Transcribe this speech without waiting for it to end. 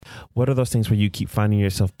what are those things where you keep finding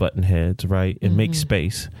yourself button heads, right? And make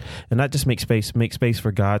space, and not just make space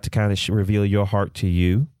for God to kind of reveal your heart to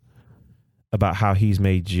you about how he's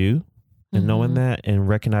made you, and knowing that and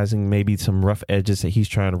recognizing maybe some rough edges that he's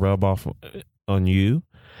trying to rub off on you,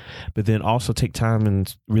 but then also take time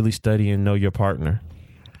and really study and know your partner.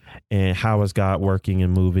 And how is God working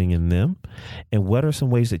and moving in them? And what are some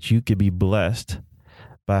ways that you could be blessed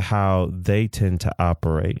by how they tend to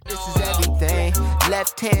operate? This is everything.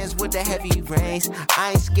 Left hands with the heavy reins.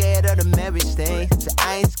 I ain't scared of the marriage thing.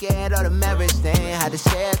 I ain't scared of the marriage thing. Had to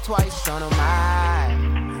say it twice on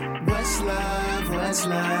my. What's love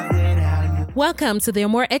without you? Welcome to the A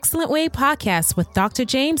More Excellent Way podcast with Dr.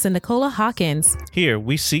 James and Nicola Hawkins. Here,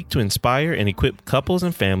 we seek to inspire and equip couples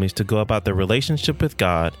and families to go about their relationship with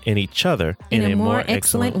God and each other in a more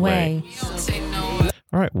excellent way.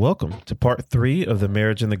 All right, welcome to part 3 of the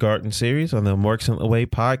Marriage in the Garden series on the More Excellent Way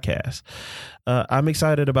podcast. I'm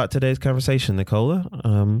excited about today's conversation, Nicola,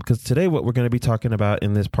 because today what we're going to be talking about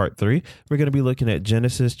in this part 3, we're going to be looking at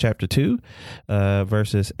Genesis chapter 2,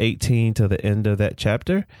 verses 18 to the end of that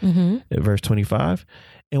chapter, at verse 25.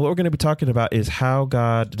 And what we're going to be talking about is how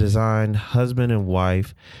God designed husband and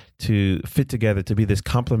wife to fit together, to be this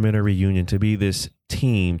complementary union, to be this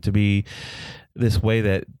team, to be this way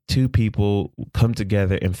that two people come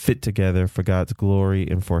together and fit together for God's glory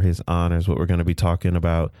and for his honor is what we're going to be talking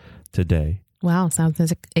about today. Wow, sounds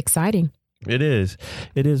exciting. It is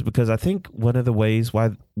because I think one of the ways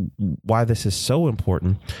why this is so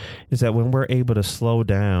important is that when we're able to slow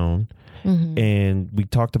down, and we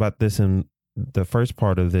talked about this in the first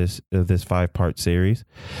part of this 5-part series,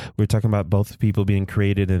 we're talking about both people being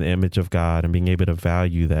created in the image of God and being able to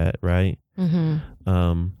value that, right?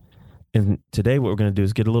 And today what we're going to do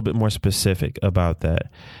is get a little bit more specific about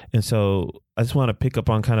that. And so I just want to pick up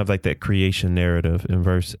on kind of like that creation narrative in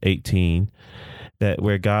verse 18, that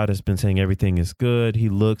where God has been saying everything is good. He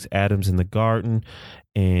looks, Adam's in the garden,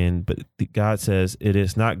 but God says it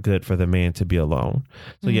is not good for the man to be alone.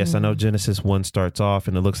 So yes, I know Genesis 1 starts off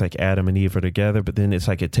and it looks like Adam and Eve are together, but then it's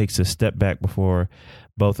like it takes a step back before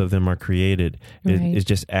both of them are created. Right. It's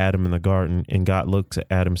just Adam in the garden, and God looks at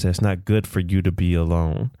Adam and says, it's not good for you to be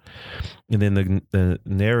alone. And then the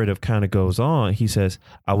narrative kind of goes on. He says,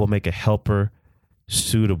 I will make a helper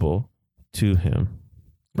suitable to him.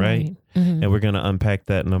 Right. And we're going to unpack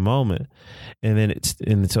that in a moment. And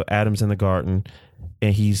then so Adam's in the garden,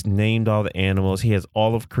 and he's named all the animals. He has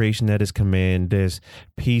all of creation at his command. There's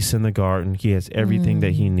peace in the garden. He has everything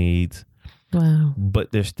that he needs. Wow.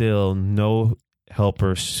 But there's still no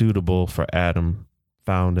helper suitable for Adam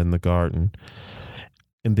found in the garden.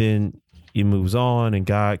 And then he moves on, and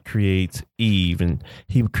God creates Eve, and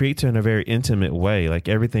he creates her in a very intimate way. Like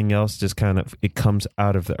everything else just kind of, it comes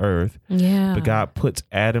out of the earth. Yeah. But God puts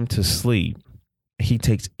Adam to sleep. He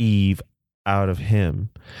takes Eve out of him,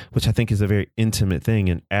 which I think is a very intimate thing.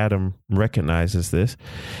 And Adam recognizes this.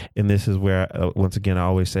 And this is where, once again, I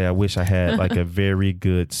always say, I wish I had like a very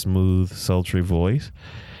good, smooth, sultry voice.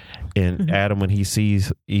 And Adam, when he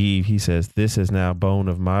sees Eve, he says, this is now bone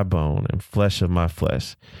of my bone and flesh of my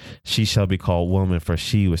flesh. She shall be called woman, for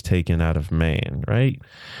she was taken out of man, right?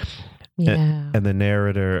 Yeah. And the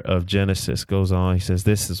narrator of Genesis goes on. He says,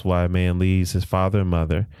 this is why a man leaves his father and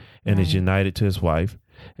mother and is united to his wife,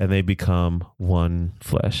 and they become one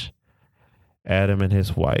flesh. Adam and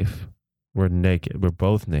his wife were naked. Were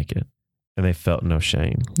both naked, and they felt no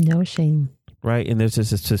shame. No shame. Right. And there's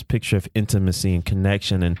this picture of intimacy and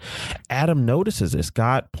connection. And Adam notices this.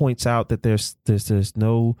 God points out that there's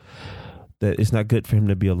no, that it's not good for him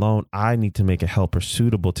to be alone. I need to make a helper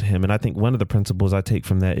suitable to him. And I think one of the principles I take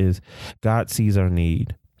from that is God sees our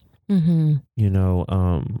need. You know,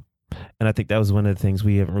 and I think that was one of the things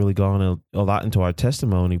we haven't really gone a lot into our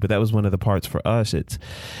testimony, but that was one of the parts for us. It's,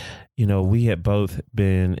 you know, we had both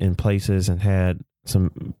been in places and had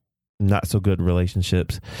some not so good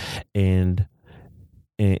relationships, and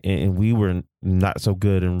we were not so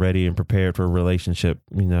good and ready and prepared for a relationship,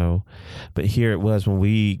 you know. But here it was, when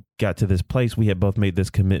we got to this place, we had both made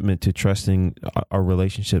this commitment to trusting our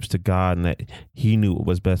relationships to God, and that he knew what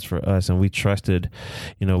was best for us. And we trusted,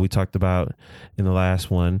 you know, we talked about in the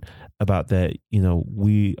last one about that, you know,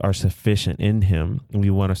 we are sufficient in him, and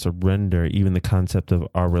we want to surrender even the concept of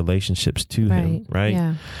our relationships to him. Right.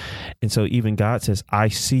 Yeah. And so even God says, I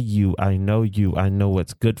see you, I know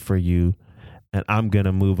what's good for you, and I'm going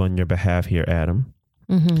to move on your behalf here, Adam.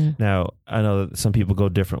 Now, I know that some people go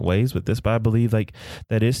different ways with this, but I believe like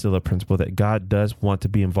that is still a principle, that God does want to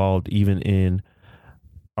be involved even in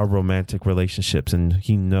our romantic relationships, and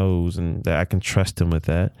he knows, and that I can trust him with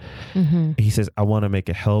that. He says, I want to make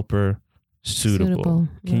a helper suitable.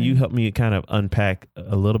 Can you help me kind of unpack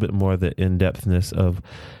a little bit more the in-depthness of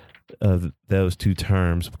those two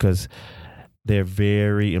terms? Because they're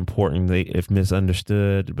very important if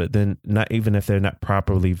misunderstood, but then not even if they're not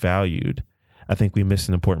properly valued, I think we miss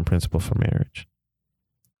an important principle for marriage.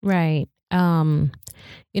 Right. For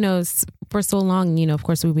so long, of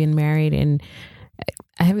course we've been married, and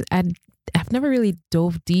I've never really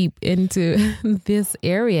dove deep into this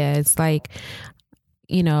area. It's like,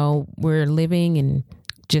 we're living and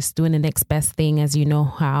just doing the next best thing as you know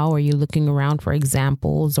how, or you're looking around for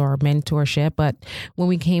examples or mentorship. But when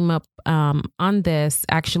we came up on this,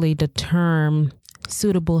 actually the term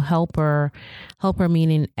suitable helper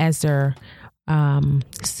meaning Ezer,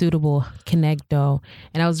 suitable kenegdo.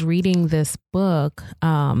 And I was reading this book,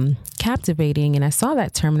 Captivating, and I saw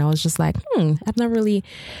that term and I was just like, I've never really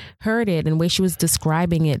heard it. And the way she was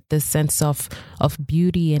describing it, this sense of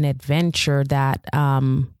beauty and adventure that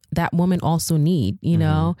that women also need,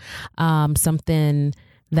 something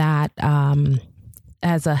that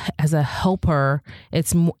as a helper,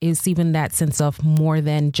 it's even that sense of more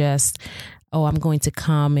than just, oh, I'm going to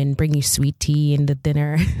come and bring you sweet tea and the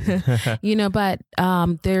dinner, but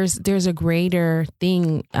there's a greater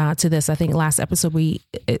thing to this. I think last episode we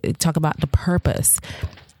talk about the purpose,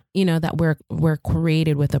 that we're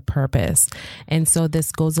created with a purpose. And so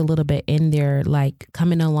this goes a little bit in there, like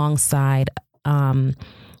coming alongside the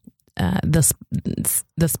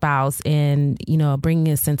spouse and, bringing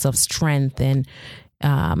a sense of strength and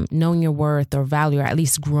knowing your worth or value, or at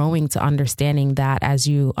least growing to understanding that as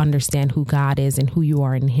you understand who God is and who you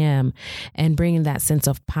are in him, and bringing that sense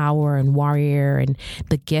of power and warrior and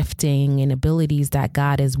the gifting and abilities that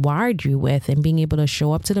God has wired you with, and being able to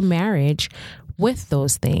show up to the marriage with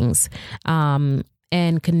those things.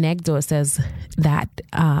 And Kenegdo says that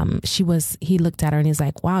he looked at her and he's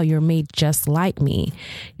like, wow, you're made just like me.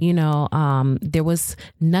 There was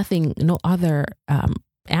nothing, no other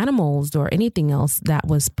animals or anything else that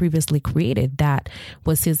was previously created that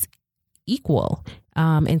was his equal.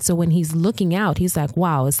 And so when he's looking out, he's like,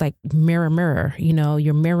 wow, it's like mirror,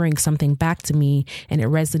 you're mirroring something back to me and it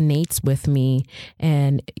resonates with me.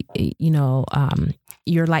 And,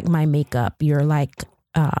 you're like my makeup. You're like,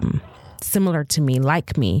 similar to me,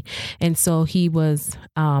 like me. And so he was,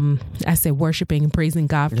 I say, worshiping and praising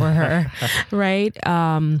God for her. Right.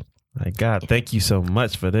 My God, thank you so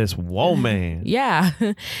much for this. Whoa, man. Yeah.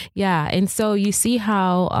 Yeah. And so you see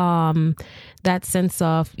how that sense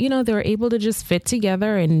of, they're able to just fit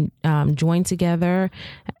together and join together.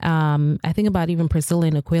 I think about even Priscilla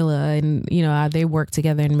and Aquila and, how they work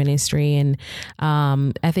together in ministry. And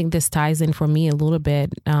I think this ties in for me a little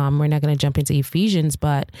bit. We're not going to jump into Ephesians,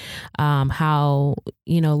 but how,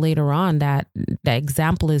 later on that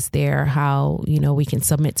example is there, how, we can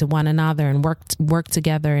submit to one another and work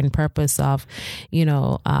together in purpose of,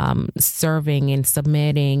 serving and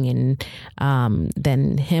submitting, and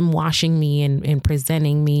then him washing me and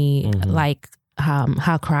presenting me like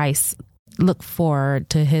how Christ looked forward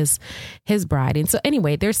to his bride. And so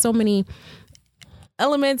anyway, there's so many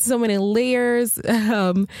elements, so many layers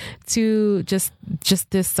to just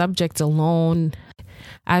this subject alone.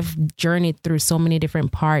 I've journeyed through so many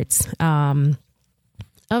different parts of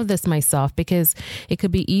this myself, because it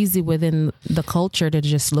could be easy within the culture to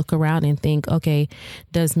just look around and think, okay,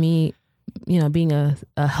 does me, being a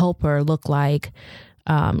helper look like,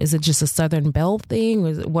 is it just a Southern Belle thing?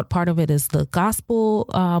 Or what part of it is the gospel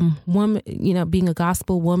woman, being a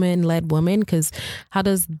gospel woman, led woman? Because how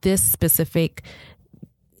does this specific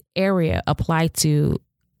area apply to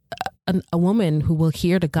a woman who will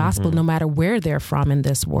hear the gospel no matter where they're from in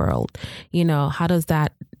this world? How does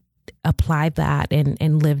that apply that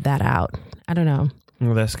and live that out? I don't know.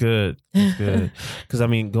 Well, that's good. That's good. Because,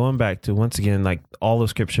 going back to, once again, like all of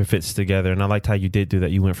Scripture fits together. And I liked how you did do that.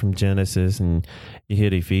 You went from Genesis and you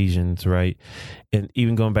hit Ephesians, right? And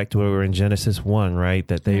even going back to where we were in Genesis 1, right?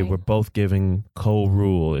 That they were both giving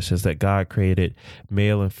co-rule. It's just that God created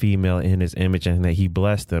male and female in his image, and that he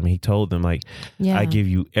blessed them. He told them, like, I give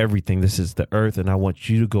you everything. This is the earth, and I want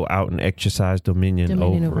you to go out and exercise dominion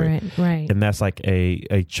over it. Right. And that's like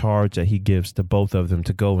a charge that he gives to both of them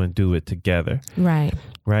to go and do it together. Right.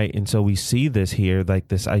 Right. And so we see this here, like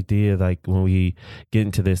this idea, like when we get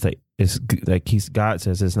into this, like it's like God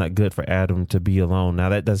says it's not good for Adam to be alone. Now,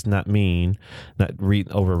 that does not mean, not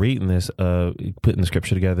overreading this, putting the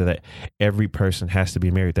Scripture together, that every person has to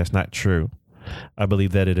be married. That's not true. I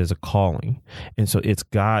believe that it is a calling. And so it's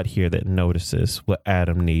God here that notices what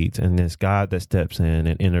Adam needs. And it's God that steps in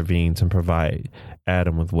and intervenes and provide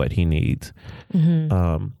Adam with what he needs.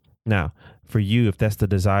 Now, for you, if that's the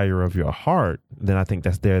desire of your heart, then I think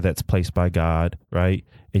that's placed by God, right?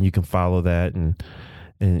 And you can follow that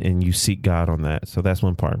and you seek God on that. So that's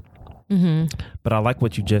one part. Mm-hmm. But I like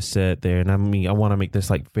what you just said there. And I mean, I want to make this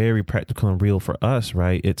like very practical and real for us,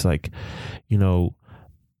 right? It's like, you know,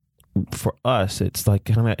 for us, it's like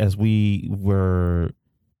kind of as we were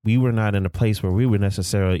not in a place where we were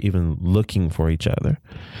necessarily even looking for each other.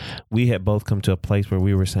 We had both come to a place where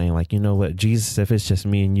we were saying like, you know what, Jesus, if it's just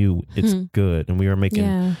me and you, it's good. And we were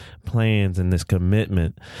making plans and this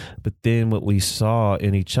commitment. But then what we saw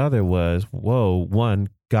in each other was, whoa, one,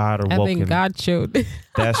 God awoke. I think God showed.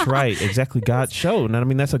 That's right. Exactly. God showed. And I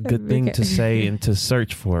mean, that's a good thing to say and to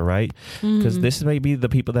search for, right? Because this may be the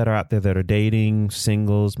people that are out there that are dating,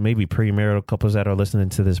 singles, maybe premarital couples that are listening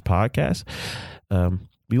to this podcast.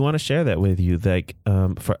 We want to share that with you. Like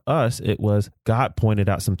for us, it was God pointed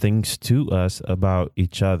out some things to us about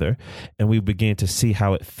each other, and we began to see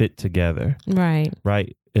how it fit together. Right.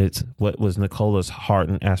 Right. It's what was Nicola's heart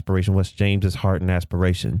and aspiration, what's James's heart and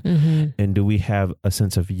aspiration. And do we have a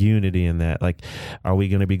sense of unity in that? Like, are we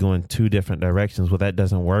going to be going two different directions? Well, that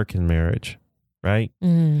doesn't work in marriage. Right.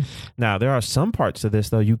 Now, there are some parts of this,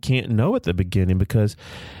 though, you can't know at the beginning because,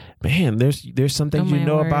 man, there's some things you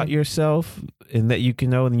know about yourself and that you can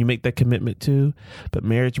know and you make that commitment to. But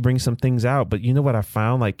marriage brings some things out. But you know what I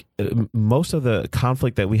found? Like most of the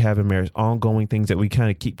conflict that we have in marriage, ongoing things that we kind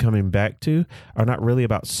of keep coming back to are not really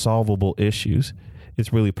about solvable issues.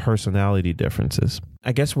 It's really personality differences.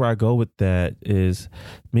 I guess where I go with that is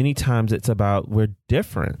many times it's about we're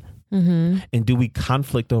different. And do we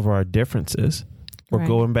conflict over our differences? Or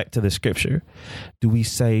going back to the scripture, do we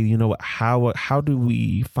say, you know what, how do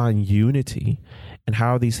we find unity and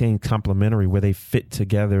how are these things complementary where they fit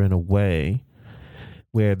together in a way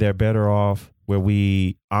where they're better off, where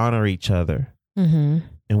we honor each other and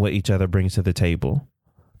what each other brings to the table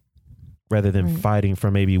rather than fighting for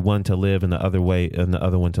maybe one to live and the other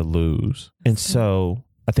one to lose. And so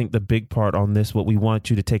I think the big part on this, what we want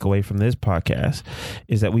you to take away from this podcast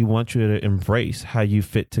is that we want you to embrace how you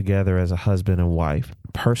fit together as a husband and wife,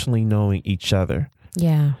 personally knowing each other.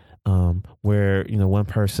 Yeah. Where, you know, one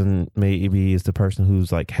person maybe is the person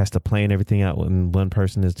who's like has to plan everything out and one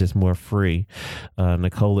person is just more free.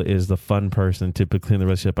 Nicola is the fun person typically in the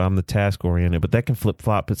relationship. I'm the task oriented, but that can flip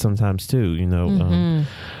flop it sometimes too, you know.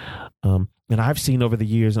 And I've seen over the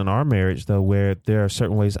years in our marriage though, where there are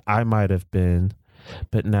certain ways I might have been,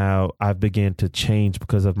 but now I've began to change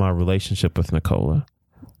because of my relationship with Nicola.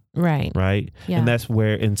 Right. Right. Yeah. And that's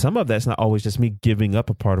where, and some of that's not always just me giving up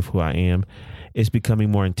a part of who I am. It's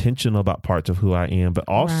becoming more intentional about parts of who I am, but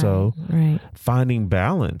also finding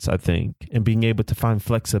balance, I think, and being able to find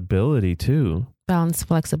flexibility too. Balance,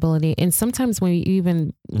 flexibility. And sometimes when you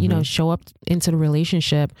even, you know, show up into the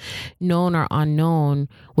relationship, known or unknown,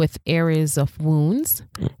 with areas of wounds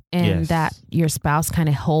and that your spouse kind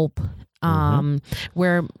of help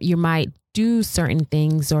where you might do certain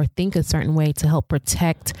things or think a certain way to help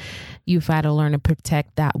protect. You've had to learn to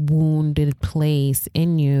protect that wounded place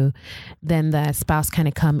in you. Then the spouse kind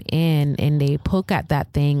of come in and they poke at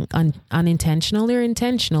that thing unintentionally or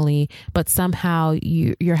intentionally, but somehow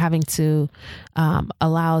you're having to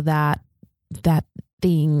allow that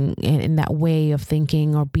thing in that way of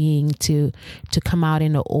thinking or being to come out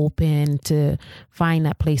in the open, to find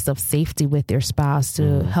that place of safety with your spouse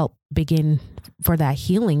to help begin for that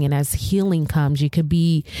healing. And as healing comes, you could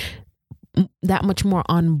be that much more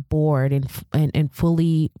on board and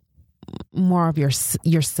fully more of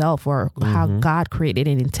yourself or how God created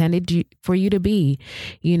and intended for you to be,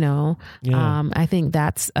 you know. I think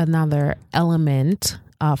that's another element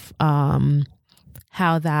of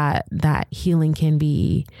how that healing can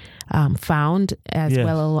be found as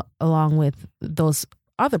well along with those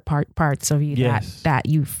other parts of you that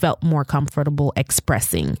you felt more comfortable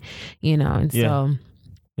expressing, you know. And so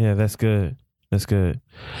that's good. That's good.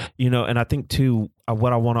 You know, and I think too,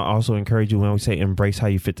 what I want to also encourage you when we say embrace how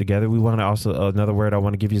you fit together, we want to also, another word I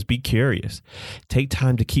want to give you is be curious. Take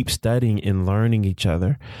time to keep studying and learning each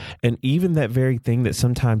other. And even that very thing that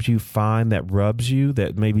sometimes you find that rubs you,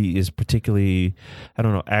 that maybe is particularly, I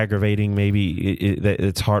don't know, aggravating, maybe that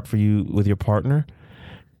it's hard for you with your partner,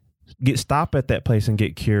 stop at that place and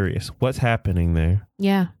get curious. What's happening there?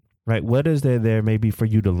 Yeah. Right. What is there maybe for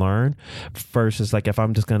you to learn versus like, if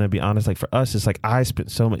I'm just going to be honest, like for us, it's like I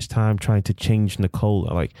spent so much time trying to change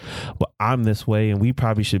Nicola. Like, well, I'm this way and we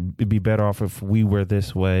probably should be better off if we were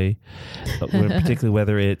this way. Particularly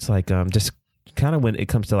whether it's like just kind of when it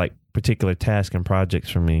comes to like particular tasks and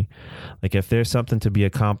projects for me. Like if there's something to be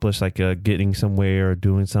accomplished, like getting somewhere or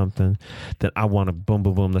doing something, then I want to boom,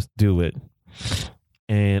 boom, boom, let's do it.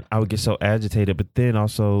 And I would get so agitated. But then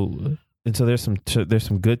also and so there's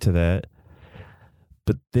some good to that.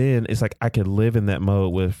 But then it's like I could live in that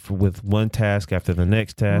mode with one task after the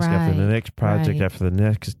next task, after the next project, after the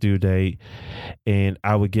next due date. And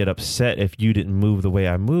I would get upset if you didn't move the way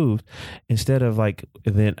I moved. Instead of like,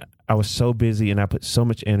 then I was so busy and I put so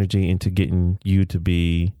much energy into getting you to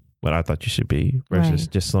be what I thought you should be versus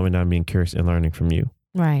just slowing down, being curious and learning from you.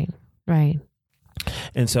 Right.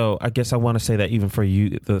 And so I guess I want to say that even for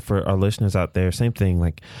you, for our listeners out there, same thing.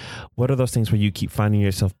 Like, what are those things where you keep finding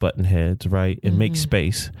yourself button heads, right? And make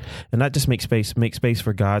space, and not just make space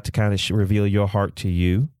for God to kind of reveal your heart to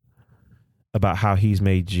you about how He's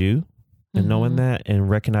made you, and knowing that and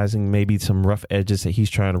recognizing maybe some rough edges that He's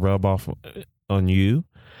trying to rub off on you,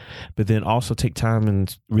 but then also take time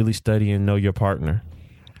and really study and know your partner.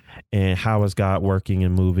 And how is God working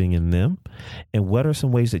and moving in them? And what are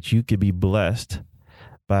some ways that you could be blessed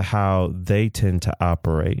by how they tend to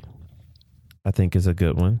operate? I think is a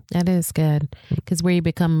good one. That is good. Because where you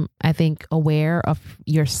become, I think, aware of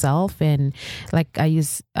yourself, and like I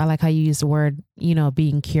like how you use the word,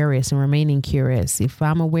 being curious and remaining curious. If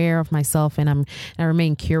I'm aware of myself and I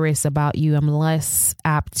remain curious about you, I'm less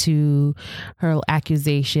apt to hurl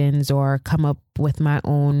accusations or come up with my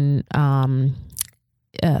own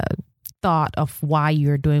thought of why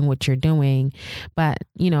you're doing what you're doing. But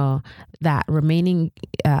that remaining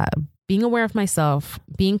being aware of myself,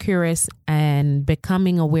 being curious, and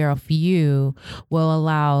becoming aware of you will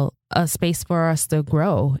allow a space for us to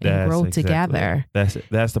grow and grow together.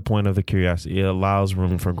 That's the point of the curiosity. It allows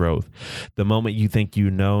room for growth. The moment you think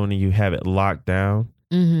you know and you have it locked down,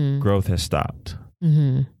 growth has stopped.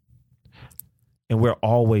 And we're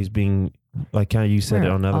always being, like how you said it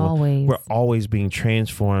on another one, we're always being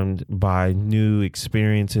transformed by new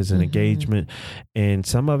experiences and engagement. And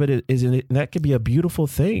some of it isn't, that could be a beautiful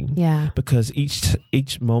thing. Yeah. Because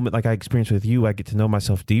each moment, like I experienced with you, I get to know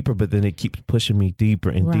myself deeper, but then it keeps pushing me deeper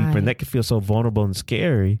and deeper. And that can feel so vulnerable and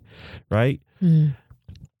scary. Right.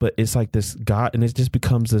 But it's like this God, and it just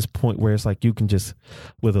becomes this point where it's like you can just,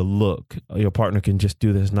 with a look, your partner can just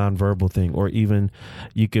do this nonverbal thing, or even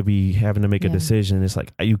you could be having to make a decision. It's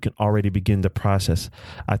like you can already begin to process.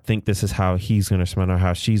 I think this is how he's going to respond or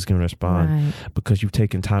how she's going to respond, because you've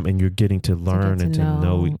taken time and you're getting to learn and to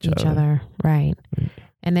know each other. Right.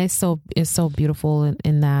 And it's so beautiful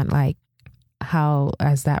in that, like, how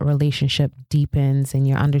as that relationship deepens and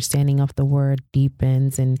your understanding of the word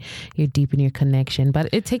deepens and you deepen your connection, but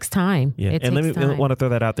it takes time. I want to throw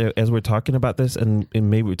that out there as we're talking about this, and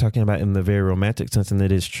maybe we're talking about it in the very romantic sense, and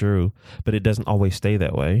it is true, but it doesn't always stay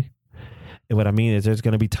that way. And what I mean is there's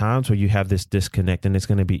going to be times where you have this disconnect and it's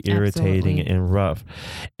going to be irritating and rough.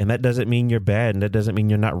 And that doesn't mean you're bad, and that doesn't mean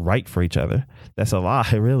you're not right for each other. That's a lie.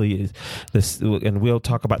 It really is. And we'll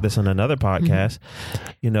talk about this on another podcast.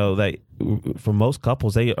 Like for most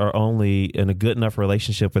couples, they are only in a good enough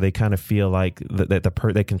relationship where they kind of feel like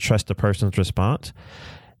that they can trust the person's response.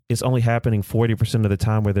 It's only happening 40% of the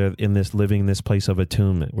time where they're living this place of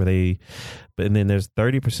attunement, and then there's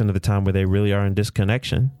 30% of the time where they really are in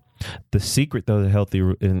disconnection. The secret, though, to healthy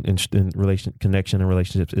in connection and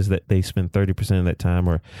relationships is that they spend 30% of that time,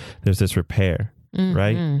 or there's this repair,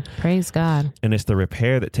 right? Praise God. And it's the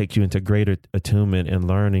repair that takes you into greater attunement and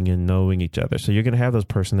learning and knowing each other. So you're going to have those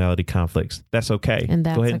personality conflicts. That's okay. And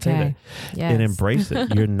that's go ahead and say that. Yes. And embrace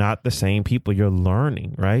it. You're not the same people. You're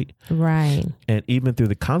learning, right? Right. And even through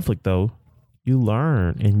the conflict, though, you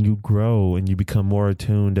learn and you grow and you become more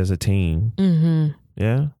attuned as a team.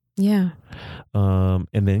 Yeah. Yeah.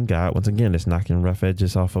 And then God, once again, is knocking rough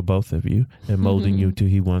edges off of both of you and molding you to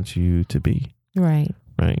He wants you to be. Right.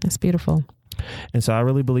 That's beautiful. And so I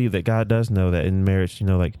really believe that God does know that in marriage,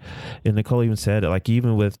 like, and Nicole even said it, like,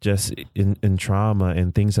 even with just in trauma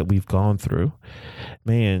and things that we've gone through,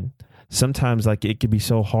 man, sometimes like it could be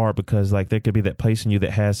so hard because like there could be that place in you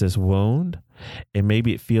that has this wound, and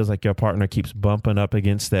maybe it feels like your partner keeps bumping up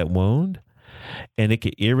against that wound. And it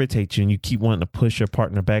could irritate you, and you keep wanting to push your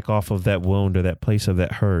partner back off of that wound or that place of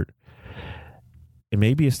that hurt. And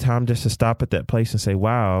maybe it's time just to stop at that place and say,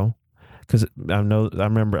 wow, because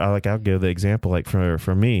I'll give the example, like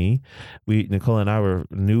for me, Nicole and I were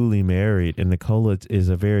newly married, and Nicole is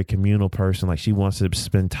a very communal person. Like she wants to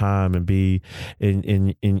spend time and be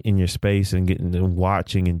in your space and getting and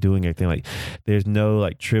watching and doing everything. Like there's no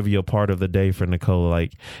like trivial part of the day for Nicole.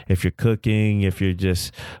 Like if you're cooking, if you're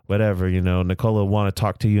just whatever, Nicole will want to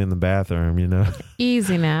talk to you in the bathroom,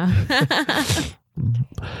 Easy now.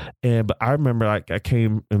 But I remember like I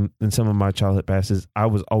came in some of my childhood passes, I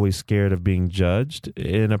was always scared of being judged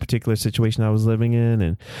in a particular situation I was living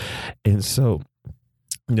in. And so,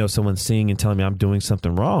 someone seeing and telling me I'm doing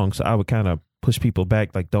something wrong. So I would kind of push people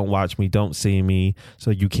back, like, don't watch me, don't see me,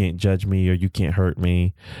 so you can't judge me or you can't hurt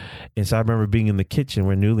me. And so I remember being in the kitchen,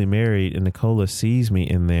 we're newly married, and Nicola sees me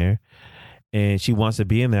in there and she wants to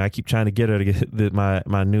be in there. I keep trying to get her to get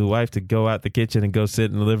my new wife to go out the kitchen and go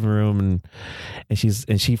sit in the living room,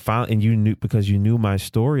 and she finally, and you knew, because you knew my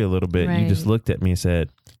story a little bit, Right. you just looked at me and said,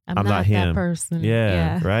 I'm not him. That person.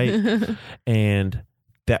 Yeah. Right. And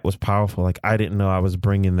that was powerful. Like, I didn't know I was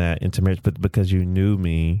bringing that into marriage, but because you knew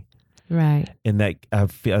me, Right. and that I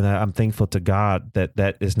feel, and I'm thankful to God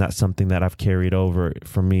that is not something that I've carried over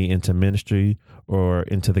for me into ministry or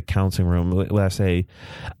into the counseling room. When I say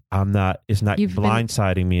it's not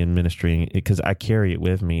blindsiding me in ministry, because I carry it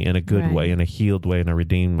with me in a good Right. way, in a healed way, in a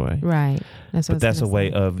redeemed way. Right. That's a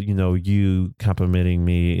way of, you complimenting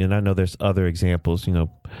me. And I know there's other examples,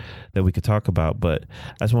 that we could talk about, but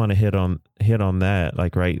I just want to hit on that.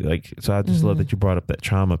 Like, right. Like, so I just love that you brought up that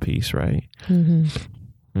trauma piece. Right. Mm-hmm.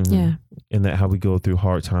 Mm-hmm. Yeah. And that how we go through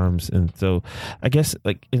hard times. And so I guess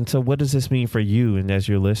so what does this mean for you? And as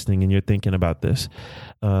you're listening and you're thinking about this,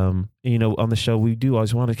 on the show, we do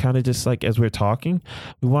always want to kind of just, like, as we're talking,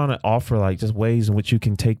 we want to offer, like, just ways in which you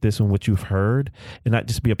can take this and what you've heard, and not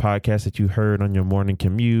just be a podcast that you heard on your morning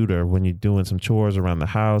commute or when you're doing some chores around the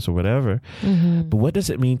house or whatever. Mm-hmm. But what does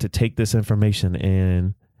it mean to take this information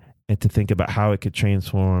and to think about how it could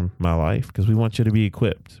transform my life? Because we want you to be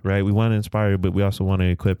equipped, right? We want to inspire you, but we also want to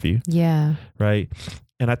equip you. Yeah. Right.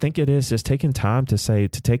 And I think it is just taking time to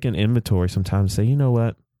take an inventory sometimes, say, you know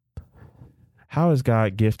what? How has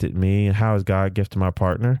God gifted me, and how has God gifted my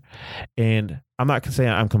partner? And I'm not going to say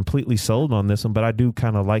I'm completely sold on this one, but I do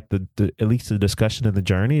kind of like the at least the discussion in the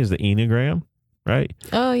journey is the Enneagram. Right.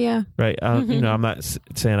 Oh, yeah. Right. I'm not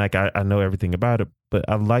saying like I know everything about it, but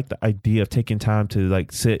I like the idea of taking time to,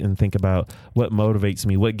 like, sit and think about what motivates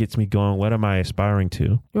me, what gets me going, what am I aspiring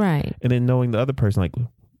to? Right. And then knowing the other person, like,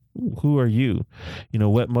 who are you?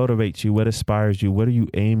 What motivates you? What inspires you? What are you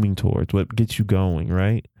aiming towards? What gets you going?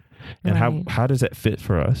 Right. And Right. how does that fit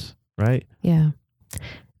for us? Right. Yeah.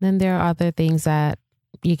 Then there are other things that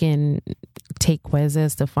you can take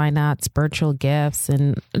quizzes to find out, spiritual gifts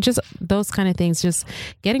and just those kind of things, just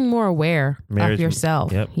getting more aware of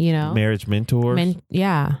yourself, Yep. Marriage mentors.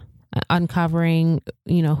 Uncovering,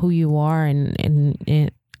 who you are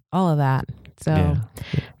and all of that. So I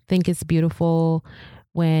think it's beautiful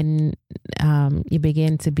when you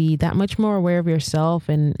begin to be that much more aware of yourself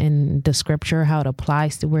and the scripture, how it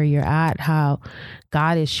applies to where you're at, how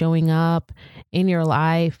God is showing up in your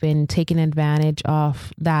life and taking advantage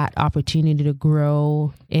of that opportunity to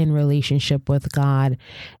grow in relationship with God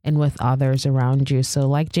and with others around you. So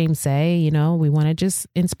like James say, we want to just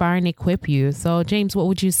inspire and equip you. So James, what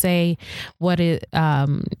would you say would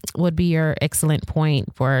be your excellent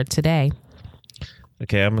point for today?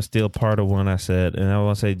 Okay, I'm gonna steal part of one I said, and I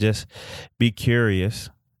want to say just be curious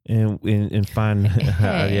and find.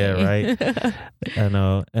 Yeah, right. I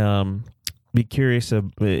know. Be curious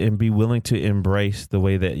and be willing to embrace the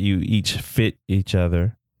way that you each fit each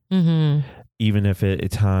other, even if at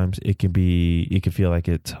times it can feel like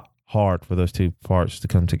it's hard for those two parts to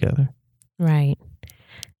come together. Right,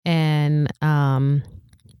 and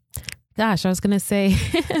gosh, I was going to say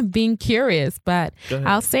being curious, but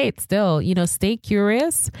I'll say it still, stay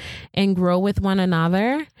curious and grow with one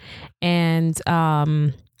another. And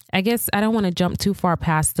I guess I don't want to jump too far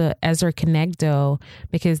past the Ezer Kenegdo,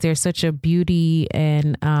 because there's such a beauty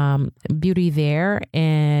and beauty there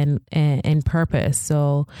and purpose.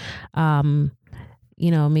 So,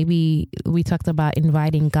 maybe we talked about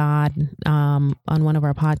inviting God on one of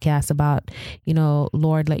our podcasts about,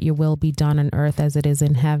 Lord, let your will be done on earth as it is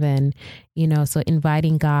in heaven, so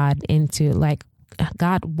inviting God into, like,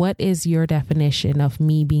 God, what is your definition of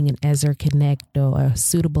me being an Ezer Kenegdo, a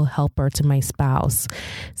suitable helper to my spouse?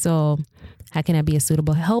 So how can I be a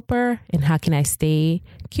suitable helper, and how can I stay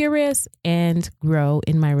curious and grow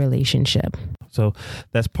in my relationship? So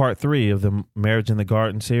that's part 3 of the Marriage in the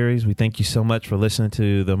Garden series. We thank you so much for listening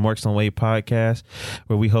to the More Excellent Way podcast,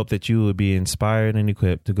 where we hope that you will be inspired and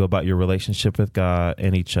equipped to go about your relationship with God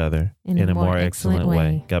and each other in a more excellent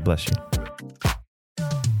way. God bless you.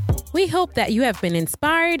 We hope that you have been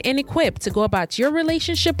inspired and equipped to go about your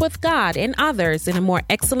relationship with God and others in a more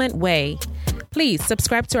excellent way. Please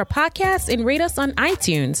subscribe to our podcast and rate us on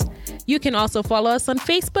iTunes. You can also follow us on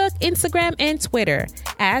Facebook, Instagram, and Twitter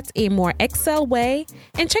at A More Excel Way,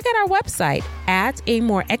 and check out our website at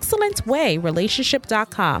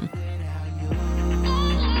amoreexcellentwayrelationship.com.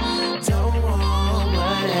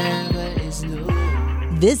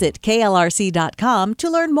 Visit KLRC.com to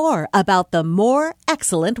learn more about the More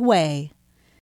Excellent Way.